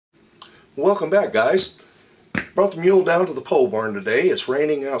Welcome back, guys. Brought the Mule down to the pole barn today. It's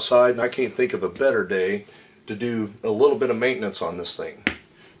raining outside and I can't think of a better day to do a little bit of maintenance on this thing.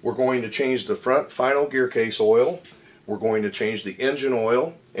 We're going to change the front final gear case oil, we're going to change the engine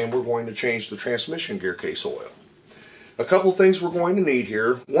oil, and we're going to change the transmission gear case oil. A couple things we're going to need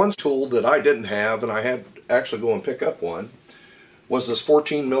here. One tool that I didn't have, and I had to actually go and pick up one, was this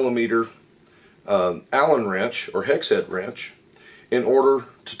 14mm Allen wrench or hex head wrench in order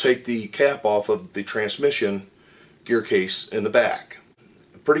to take the cap off of the transmission gear case in the back.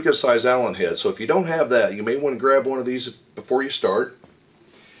 A pretty good size Allen head, so if you don't have that, you may want to grab one of these before you start.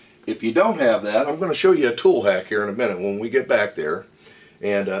 If you don't have that, I'm going to show you a tool hack here in a minute when we get back there,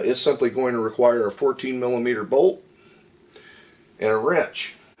 and it's simply going to require a 14mm bolt and a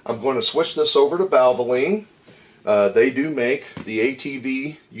wrench. I'm going to switch this over to Valvoline. They do make the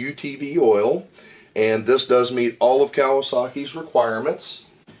ATV UTV oil, and this does meet all of Kawasaki's requirements,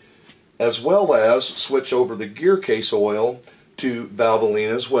 as well as switch over the gear case oil to Valvoline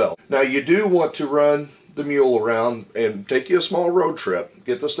as well. Now you do want to run the Mule around and take you a small road trip.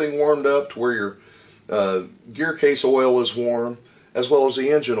 Get this thing warmed up to where your gear case oil is warm, as well as the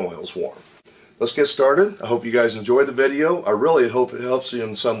engine oil is warm. Let's get started. I hope you guys enjoyed the video. I really hope it helps you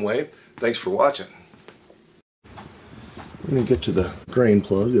in some way. Thanks for watching. We're going to get to the drain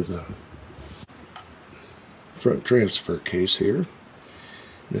plug of the front transfer case here.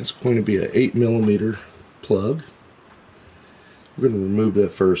 That's going to be an 8mm plug. We're going to remove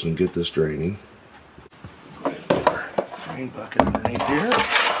that first and get this draining. Go ahead and get our drain bucket underneath here.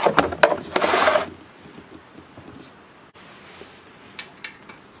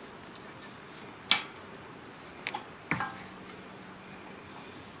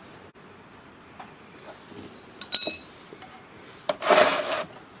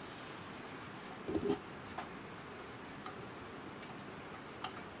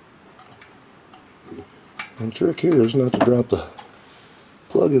 The trick here is not to drop the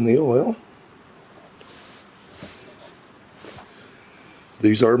plug in the oil.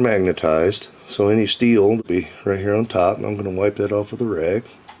 These are magnetized, so any steel will be right here on top, and I'm going to wipe that off with a rag.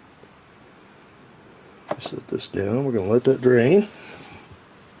 Set this down, we're going to let that drain.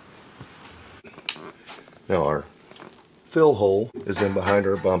 Now our fill hole is in behind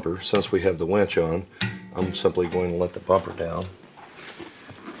our bumper. Since we have the winch on, I'm simply going to let the bumper down.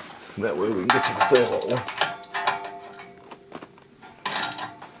 And that way we can get to the fill hole.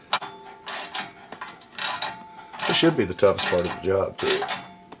 This should be the toughest part of the job too.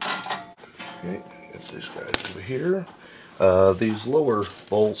 Okay, get these guys over here. These lower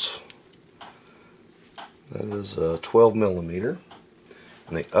bolts, that is 12mm,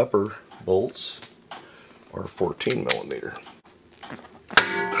 and the upper bolts are 14mm.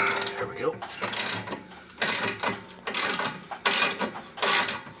 There we go.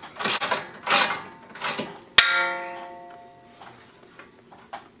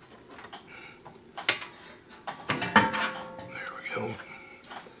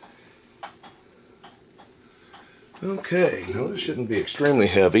 Okay, now this shouldn't be extremely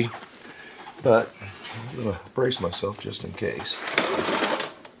heavy, but I'm going to brace myself just in case.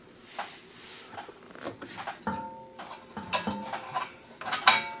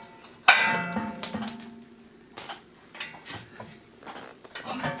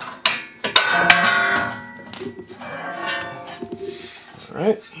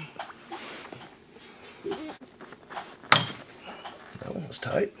 Alright. That one was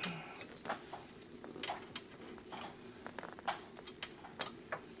tight.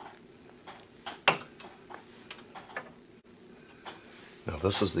 Now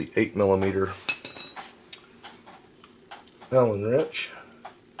this is the 8mm Allen wrench.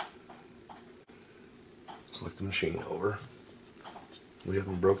 Let's look the machine over. We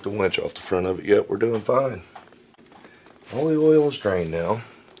haven't broke the winch off the front of it yet. We're doing fine. All the oil is drained now,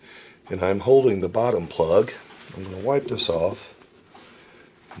 and I'm holding the bottom plug. I'm going to wipe this off.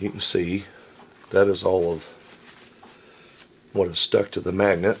 You can see that is all of what is stuck to the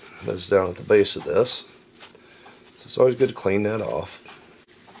magnet that is down at the base of this. So it's always good to clean that off.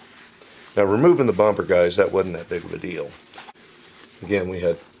 Now removing the bumper, guys, that wasn't that big of a deal. Again, we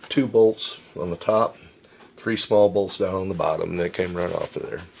had 2 bolts on the top, 3 small bolts down on the bottom, and they came right off of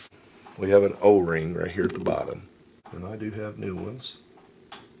there. We have an O-ring right here at the bottom, and I do have new ones.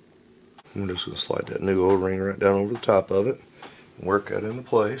 I'm just going to slide that new O-ring right down over the top of it and work that into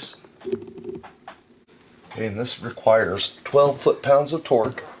place. Okay, and this requires 12 foot-pounds of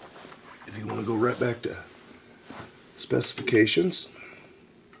torque. If you want to go right back to specifications.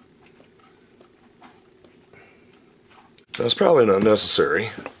 That's probably not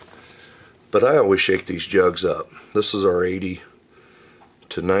necessary, but I always shake these jugs up. This is our 80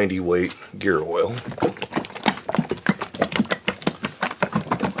 to 90 weight gear oil.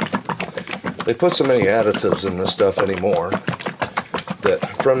 They put so many additives in this stuff anymore that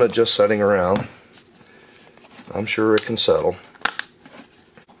from it just sitting around, I'm sure it can settle.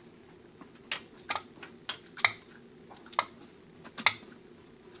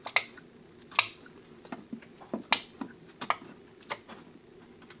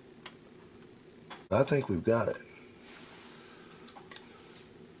 I think we've got it.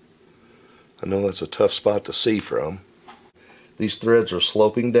 I know that's a tough spot to see from. These threads are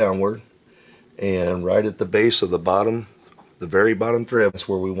sloping downward, and right at the base of the bottom, the very bottom thread, is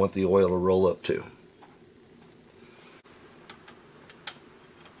where we want the oil to roll up to.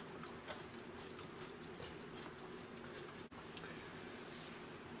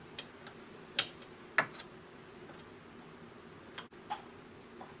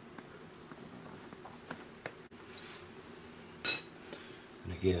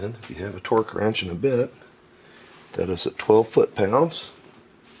 And again, if you have a torque wrench and a bit, that is at 12 foot-pounds.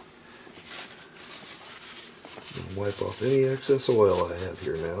 Wipe off any excess oil I have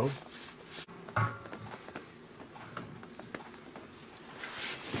here now.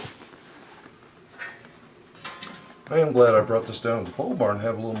 I am glad I brought this down to the pole barn to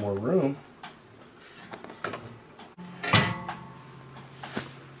have a little more room.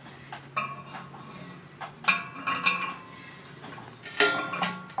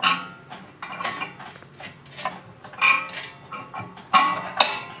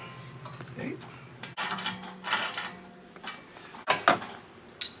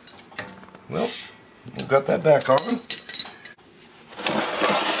 Well, we've got that back on.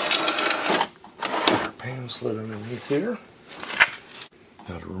 Our pan slid underneath here.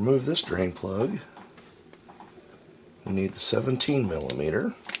 Now to remove this drain plug, we need the 17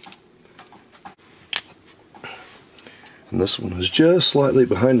 millimeter. And this one is just slightly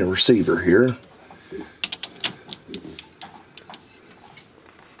behind the receiver here.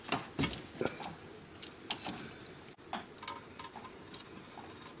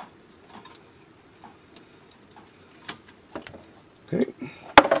 Okay,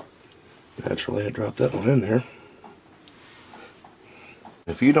 naturally I dropped that one in there.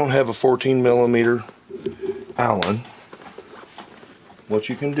 If you don't have a 14 millimeter Allen, what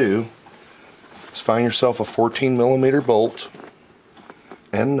you can do is find yourself a 14 millimeter bolt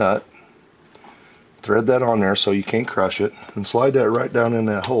and nut, thread that on there so you can't crush it, and slide that right down in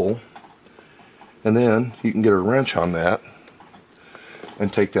that hole, and then you can get a wrench on that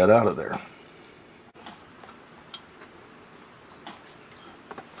and take that out of there.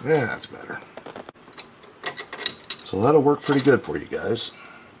 Yeah, that's better. So that'll work pretty good for you guys.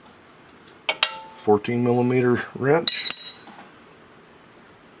 14 millimeter wrench.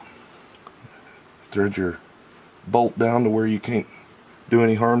 Thread your bolt down to where you can't do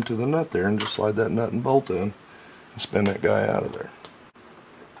any harm to the nut there, and just slide that nut and bolt in and spin that guy out of there.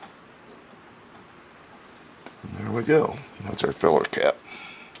 And there we go. That's our filler cap.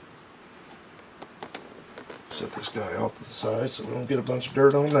 Set this guy off to the side so we don't get a bunch of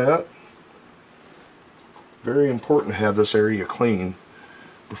dirt on that. Very important to have this area clean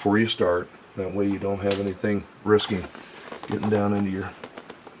before you start. That way you don't have anything risking getting down into your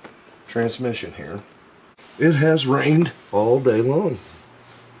transmission here. It has rained all day long.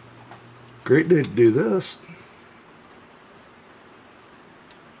 Great day to do this.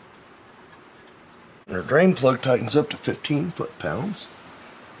 Our drain plug tightens up to 15 foot-pounds.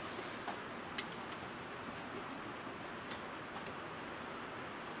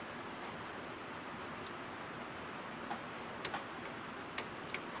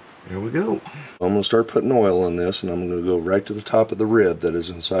 There we go. I'm going to start putting oil on this, and I'm going to go right to the top of the rib that is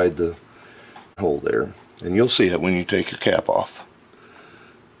inside the hole there. And you'll see it when you take your cap off.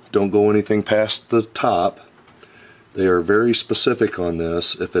 Don't go anything past the top. They are very specific on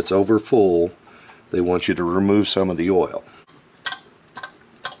this. If it's over full, they want you to remove some of the oil.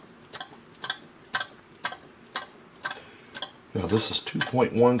 Now this is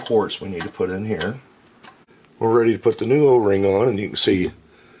 2.1 quarts we need to put in here. We're ready to put the new O-ring on, and you can see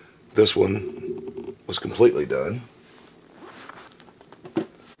this one was completely done.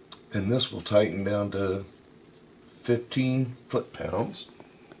 And this will tighten down to 15 foot-pounds.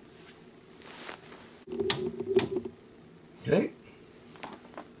 Okay.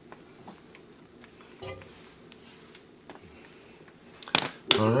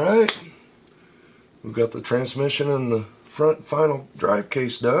 Alright. We've got the transmission and the front final drive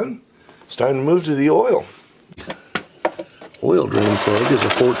case done. It's time to move to the oil. Oil drain plug is a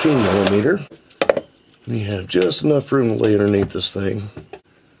 14 millimeter. And you have just enough room to lay underneath this thing.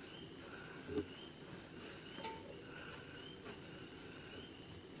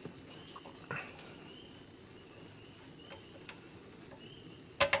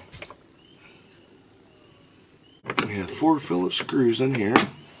 We have 4 Phillips screws in here.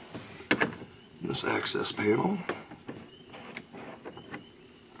 This access panel.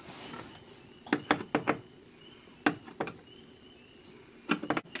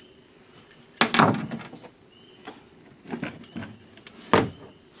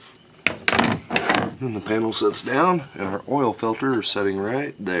 Then the panel sits down and our oil filter is sitting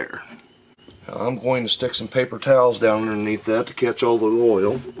right there. Now I'm going to stick some paper towels down underneath that to catch all the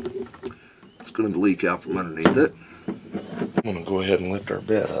oil. It's going to leak out from underneath it. I'm going to go ahead and lift our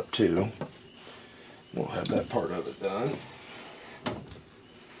bed up too. We'll have that part of it done.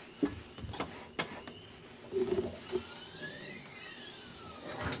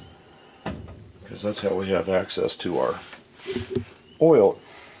 Because that's how we have access to our oil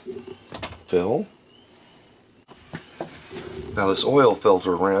fill. Now this oil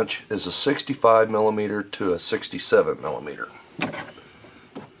filter wrench is a 65 millimeter to a 67 millimeter.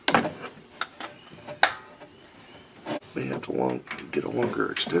 May have to get a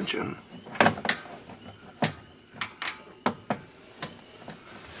longer extension.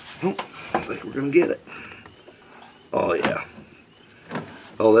 Nope, I think we're gonna get it. Oh yeah.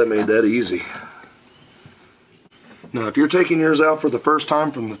 Oh, that made that easy. Now if you're taking yours out for the first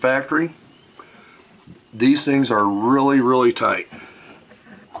time from the factory, these things are really tight.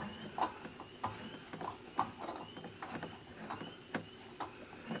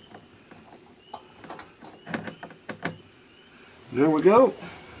 There we go.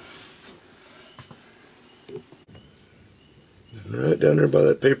 And right down there by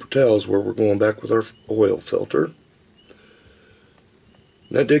that paper towel is where we're going back with our oil filter.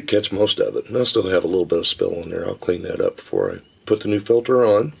 And I did catch most of it, and I still have a little bit of spill in there. I'll clean that up before I put the new filter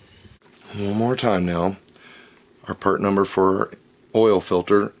on. One more time now. Our part number for our oil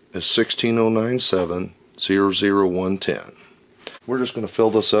filter is 16097-00110. We're just going to fill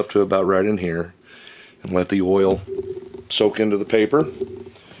this up to about right in here and let the oil soak into the paper,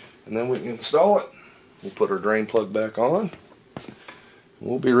 and then we can install it. We'll put our drain plug back on.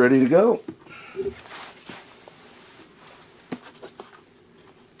 We'll be ready to go.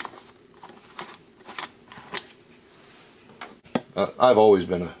 I've always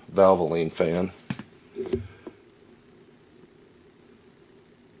been a Valvoline fan.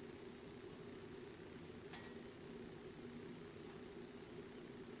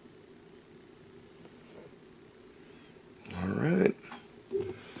 Alright,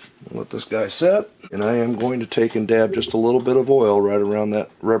 let this guy set, and I am going to take and dab just a little bit of oil right around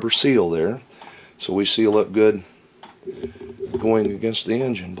that rubber seal there so we seal it good going against the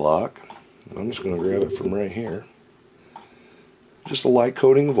engine block. I'm just going to grab it from right here. Just a light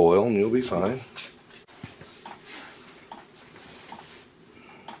coating of oil and you'll be fine.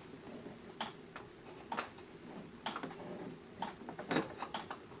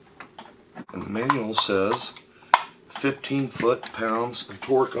 And the manual says 15 foot-pounds of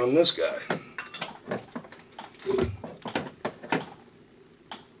torque on this guy.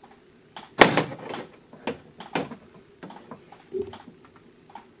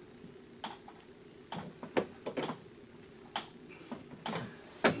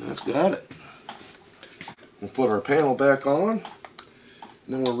 And that's got it. We'll put our panel back on, and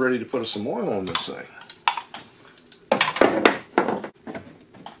then we're ready to put some oil on this thing.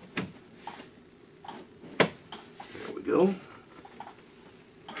 Go.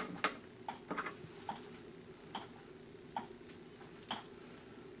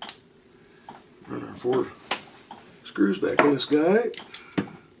 Run our 4 screws back in this guy.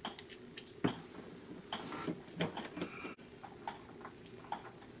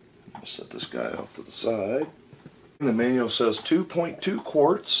 I'll set this guy off to the side. And the manual says 2.2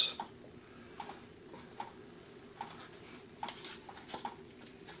 quarts.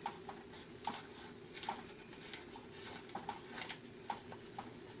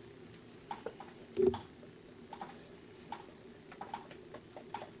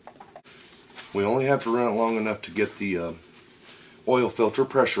 We only have to run it long enough to get the oil filter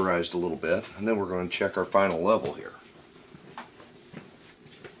pressurized a little bit, and then we're going to check our final level here.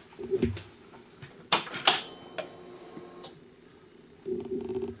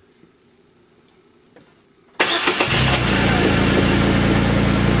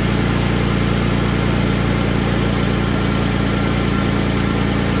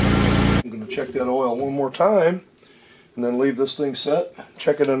 I'm going to check that oil one more time, and then leave this thing set,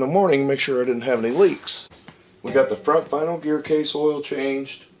 check it in the morning, make sure I didn't have any leaks. We got the front final gear case oil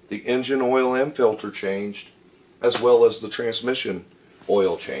changed, the engine oil and filter changed, as well as the transmission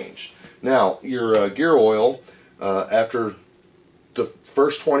oil changed. Now, your gear oil, after the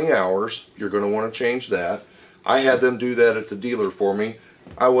first 20 hours, you're going to want to change that. I had them do that at the dealer for me.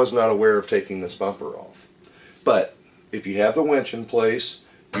 I was not aware of taking this bumper off. But if you have the winch in place,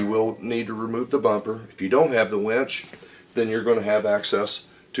 you will need to remove the bumper. If you don't have the winch, then you're going to have access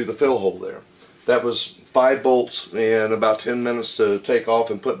to the fill hole there. That was 5 bolts and about 10 minutes to take off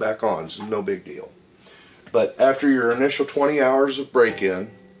and put back on. It's no big deal. But after your initial 20 hours of break-in,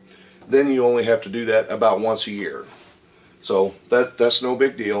 then you only have to do that about once a year. So that's no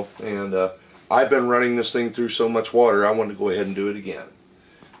big deal. And I've been running this thing through so much water, I wanted to go ahead and do it again.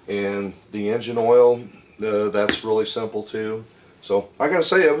 And the engine oil, that's really simple too. So I gotta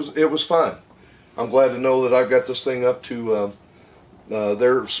say, it was fun. I'm glad to know that I've got this thing up to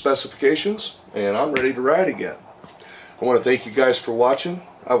their specifications, and I'm ready to ride again. I want to thank you guys for watching.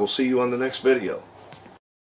 I will see you on the next video.